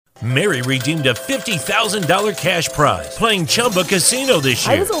Mary redeemed a $50,000 cash prize playing Chumba Casino this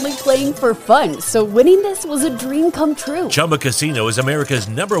year. I was only playing for fun, so winning this was a dream come true. Chumba Casino is America's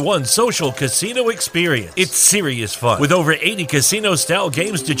 #1 social casino experience. It's serious fun. With over 80 casino-style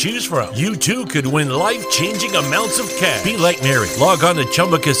games to choose from, you too could win life-changing amounts of cash. Be like Mary. Log on to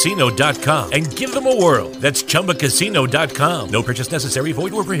ChumbaCasino.com and give them a whirl. That's ChumbaCasino.com. No purchase necessary.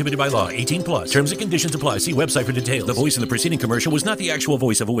 Void where prohibited by law. 18 plus. Terms and conditions apply. See website for details. The voice in the preceding commercial was not the actual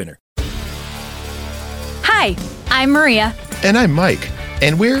voice of a winner. Hi, I'm Maria. And I'm Mike.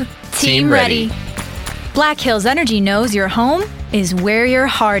 And we're Team Ready. Black Hills Energy knows your home is where your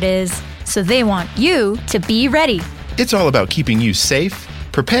heart is, so they want you to be ready. It's all about keeping you safe,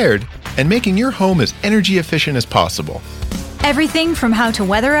 prepared, and making your home as energy efficient as possible. Everything from how to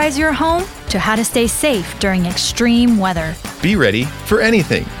weatherize your home to how to stay safe during extreme weather. Be ready for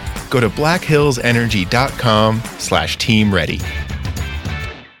anything. Go to blackhillsenergy.com/Team Ready.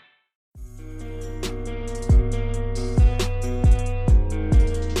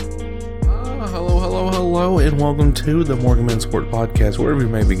 Hello, and welcome to the Morgan Man Sport Podcast, wherever you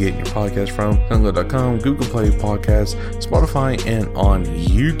may be getting your podcast from. Download.com, Google Play Podcasts, Spotify, and on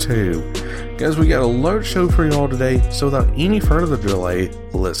YouTube. Guys, we got a large show for you all today, so without any further delay,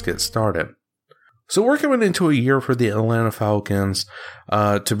 let's get started. So we're coming into a year for the Atlanta Falcons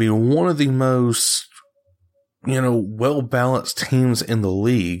to be one of the most, well-balanced teams in the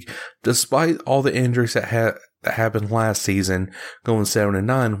league, despite all the injuries that happened last season, going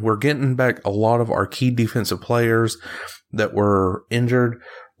 7-9. We're getting back a lot of our key defensive players that were injured,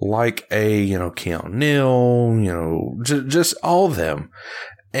 like Keanu Neal, just all of them.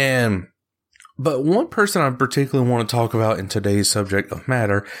 But one person I particularly want to talk about in today's subject of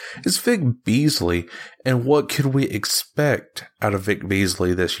matter is Vic Beasley, and what could we expect out of Vic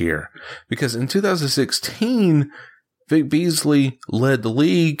Beasley this year? Because in 2016, Vic Beasley led the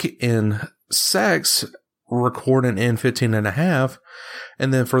league in sacks, recording in 15.5,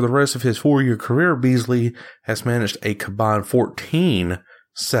 and then for the rest of his 4-year career, Beasley has managed a combined 14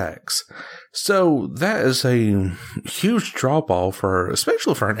 sacks. So that is a huge drop off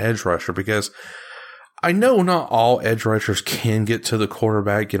especially for an edge rusher, because I know not all edge rushers can get to the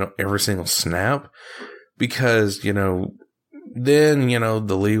quarterback, every single snap, because, then,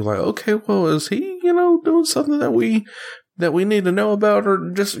 the league like, okay, well, is he, doing something that we need to know about,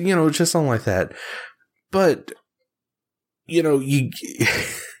 or just, just something like that. But,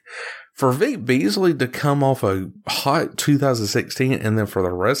 for Vic Beasley to come off a hot 2016 and then for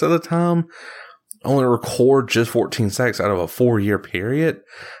the rest of the time only record just 14 sacks out of a 4-year period,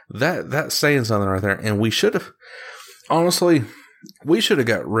 that's saying something right there. And we should have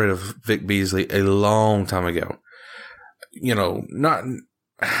got rid of Vic Beasley a long time ago.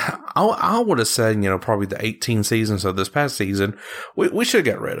 I would have said, probably the 18 seasons of this past season, we should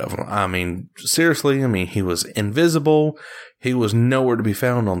get rid of him. I mean, seriously, he was invisible. He was nowhere to be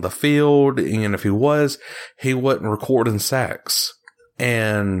found on the field. And if he wasn't recording sacks.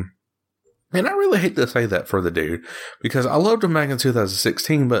 And I really hate to say that for the dude, because I loved him back in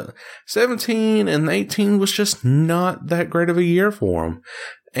 2016, but 17 and 18 was just not that great of a year for him.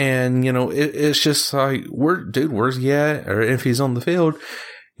 And, it's just like, where's he at? Or if he's on the field,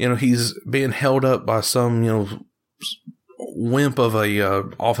 he's being held up by some, wimp of a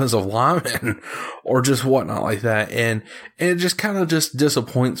offensive lineman or just whatnot like that. And it just kind of just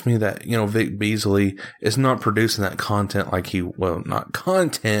disappoints me that, Vic Beasley is not producing that content like not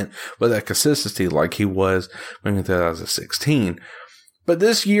content, but that consistency like he was in 2016. But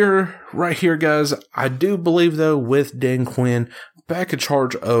this year right here, guys, I do believe, though, with Dan Quinn back in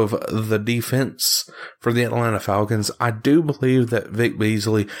charge of the defense for the Atlanta Falcons, I do believe that Vic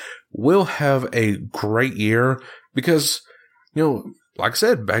Beasley will have a great year because, like I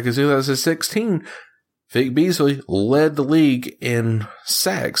said, back in 2016, Vic Beasley led the league in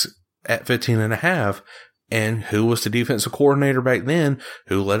sacks at 15.5. And who was the defensive coordinator back then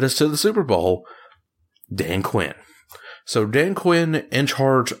who led us to the Super Bowl? Dan Quinn. So Dan Quinn in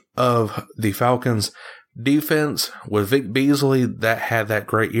charge of the Falcons defense with Vic Beasley that had that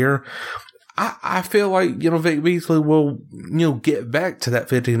great year. I feel like, Vic Beasley will, get back to that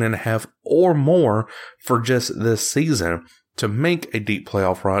 15.5 or more for just this season to make a deep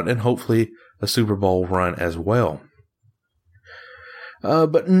playoff run and hopefully a Super Bowl run as well.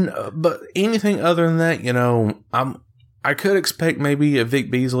 But anything other than that, I could expect maybe a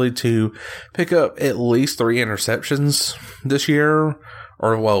Vic Beasley to pick up at least 3 interceptions this year,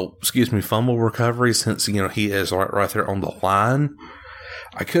 or fumble recovery, since he is right there on the line.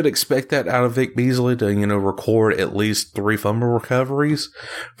 I could expect that out of Vic Beasley to record at least 3 fumble recoveries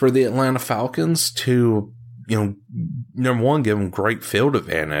for the Atlanta Falcons to number one, give them great field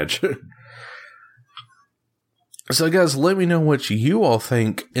advantage. So, guys, let me know what you all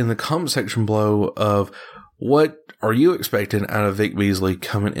think in the comment section below of what are you expecting out of Vic Beasley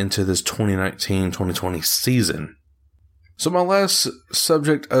coming into this 2019-2020 season. So my last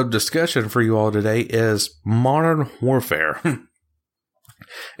subject of discussion for you all today is Modern Warfare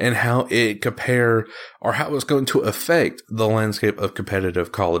and how it compare or how it's going to affect the landscape of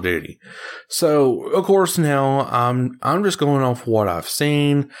competitive Call of Duty. So, of course, now I'm just going off what I've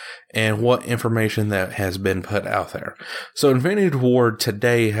seen and what information that has been put out there. So Infinity Ward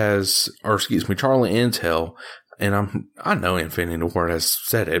today Charlie Intel, and I know Infinity Ward has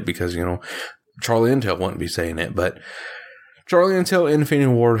said it because, Charlie Intel wouldn't be saying it, but Charlie Intel and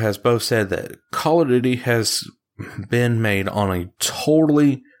Infinity Ward has both said that Call of Duty has been made on a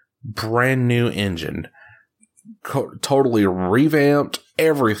totally brand new engine, totally revamped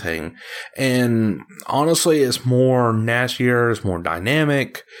everything. And honestly, it's more nastier, it's more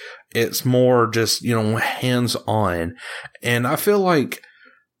dynamic, it's more just, hands on. And I feel like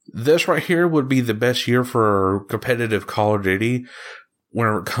this right here would be the best year for competitive Call of Duty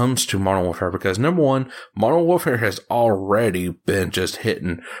whenever it comes to Modern Warfare, because number one, Modern Warfare has already been just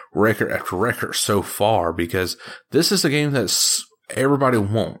hitting record after record so far, because this is a game that everybody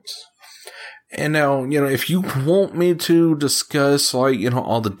wants. And now, if you want me to discuss, all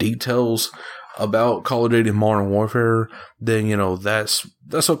the details about Call of Duty Modern Warfare, then, that's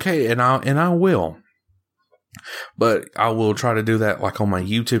okay, and I will. But I will try to do that, on my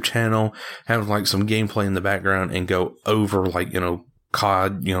YouTube channel, have, some gameplay in the background, and go over,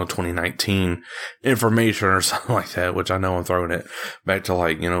 COD, 2019 information or something like that, which I know I'm throwing it back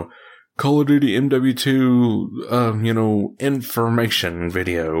to Call of Duty MW2, information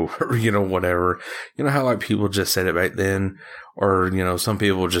video or, whatever. How people just said it back then, or, some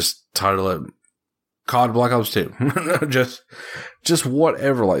people just title it COD Black Ops 2, just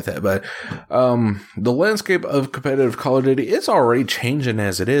whatever like that. But, the landscape of competitive Call of Duty is already changing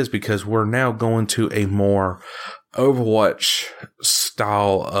as it is, because we're now going to a more Overwatch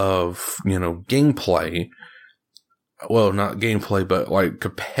style of, gameplay. Well, not gameplay, but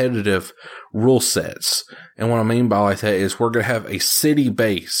competitive rule sets. And what I mean by that is we're going to have a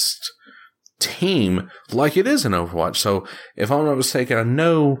city-based team like it is in Overwatch. So if I'm not mistaken, I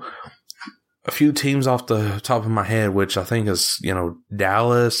know a few teams off the top of my head, which I think is,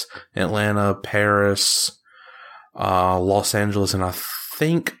 Dallas, Atlanta, Paris, Los Angeles, and I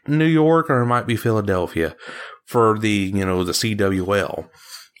think New York, or it might be Philadelphia, for the, the CWL.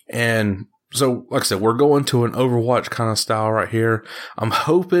 And so, like I said, we're going to an Overwatch kind of style right here. I'm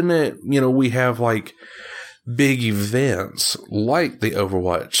hoping that, we have big events like the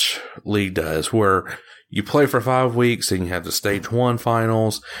Overwatch League does, where you play for 5 weeks and you have the stage 1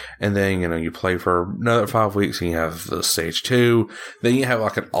 finals, and then, you play for another 5 weeks and you have the stage 2. Then you have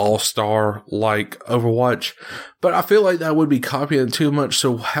an all-star Overwatch. But I feel like that would be copying too much.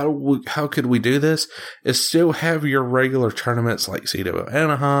 So how could we do this? Is still have your regular tournaments like CWL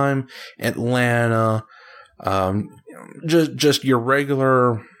Anaheim, Atlanta, just your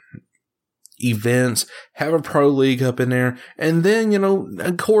regular events, have a pro league up in there, and then,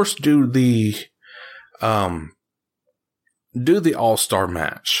 of course, do the all-star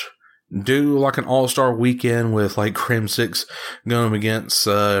match. Do an all-star weekend with Crim 6 going against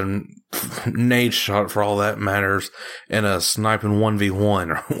Nade Shot, for all that matters, and a sniping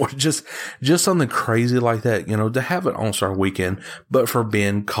 1v1, or just something crazy like that, to have an all-star weekend, but for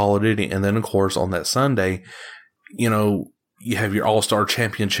being Call of Duty. And then, of course, on that Sunday, you have your all-star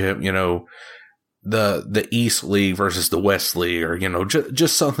championship, the East League versus the West League, or,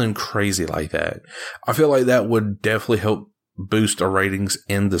 just something crazy like that. I feel like that would definitely help boost our ratings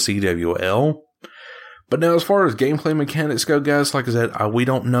in the CWL. But now, as far as gameplay mechanics go, guys, like I said, we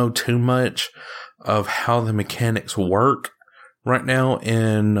don't know too much of how the mechanics work right now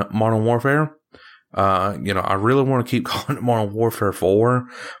in Modern Warfare. I really want to keep calling it Modern Warfare 4,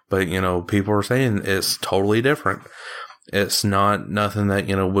 but, people are saying it's totally different. It's not nothing that,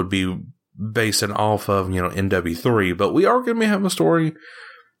 would be basing off of, MW3, but we are going to have a story,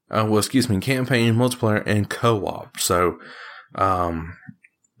 campaign, multiplayer, and co-op. So,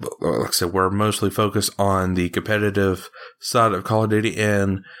 like I said, we're mostly focused on the competitive side of Call of Duty,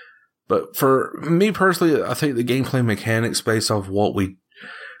 but for me personally, I think the gameplay mechanics based off what we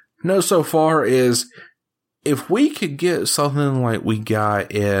know so far is, if we could get something like we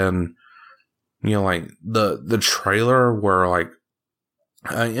got in, the trailer where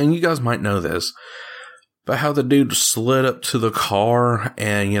and you guys might know this, but how the dude slid up to the car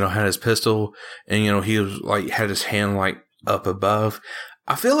and, had his pistol and, he was had his hand up above.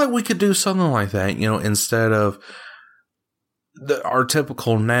 I feel like we could do something like that, instead of our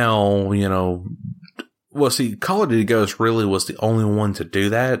typical now, well, see, Call of Duty Ghosts really was the only one to do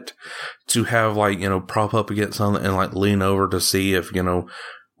that, to have prop up against something and lean over to see if,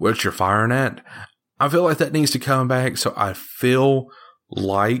 what you're firing at. I feel like that needs to come back. So I feel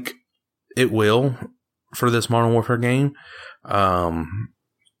like it will for this Modern Warfare game.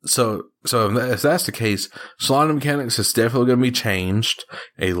 So if that's the case, sliding mechanics is definitely going to be changed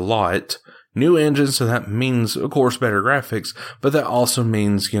a lot. New engines, so that means, of course, better graphics, but that also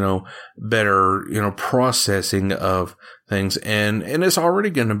means, better, processing of things. And it's already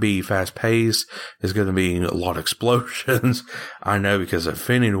going to be fast paced. It's going to be a lot of explosions. I know, because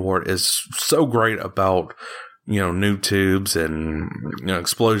Infinity Ward is so great about, new tubes and,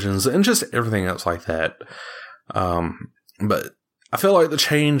 explosions and just everything else like that. But I feel like the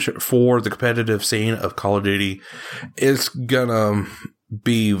change for the competitive scene of Call of Duty is gonna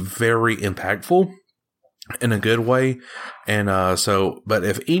be very impactful in a good way. And but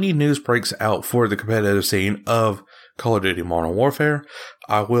if any news breaks out for the competitive scene of Call of Duty Modern Warfare,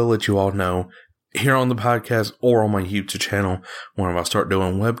 I will let you all know here on the podcast or on my YouTube channel when I start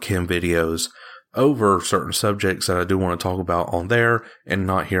doing webcam videos over certain subjects that I do want to talk about on there and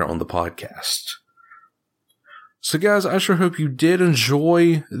not here on the podcast. So guys, I sure hope you did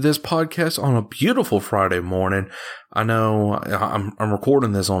enjoy this podcast on a beautiful Friday morning. I know I'm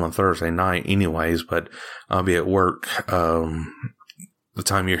recording this on a Thursday night anyways, but I'll be at work, the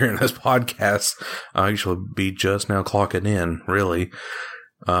time you're hearing this podcast. I actually be just now clocking in, really.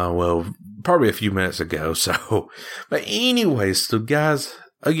 Well, probably a few minutes ago. So, but anyways, so guys,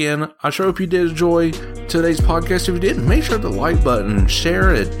 again, I sure hope you did enjoy today's podcast. If you didn't, make sure to like button,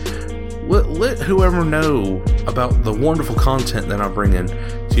 share it. Let whoever know about the wonderful content that I'm bringing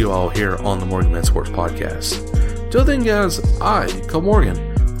to you all here on the Morgan Man Sports Podcast. Till then, guys, Cole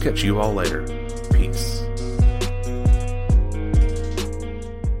Morgan, catch you all later. Peace.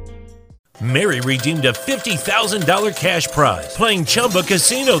 Mary redeemed a $50,000 cash prize playing Chumba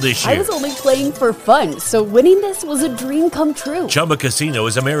Casino this year. I was only playing for fun, so winning this was a dream come true. Chumba Casino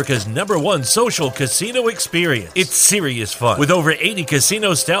is America's #1 social casino experience. It's serious fun. With over 80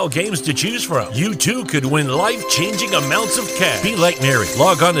 casino-style games to choose from, you too could win life-changing amounts of cash. Be like Mary.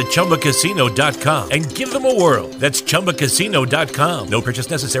 Log on to ChumbaCasino.com and give them a whirl. That's ChumbaCasino.com. No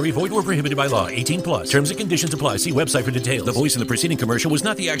purchase necessary. Void where prohibited by law. 18+. Terms and conditions apply. See website for details. The voice in the preceding commercial was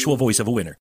not the actual voice of a winner.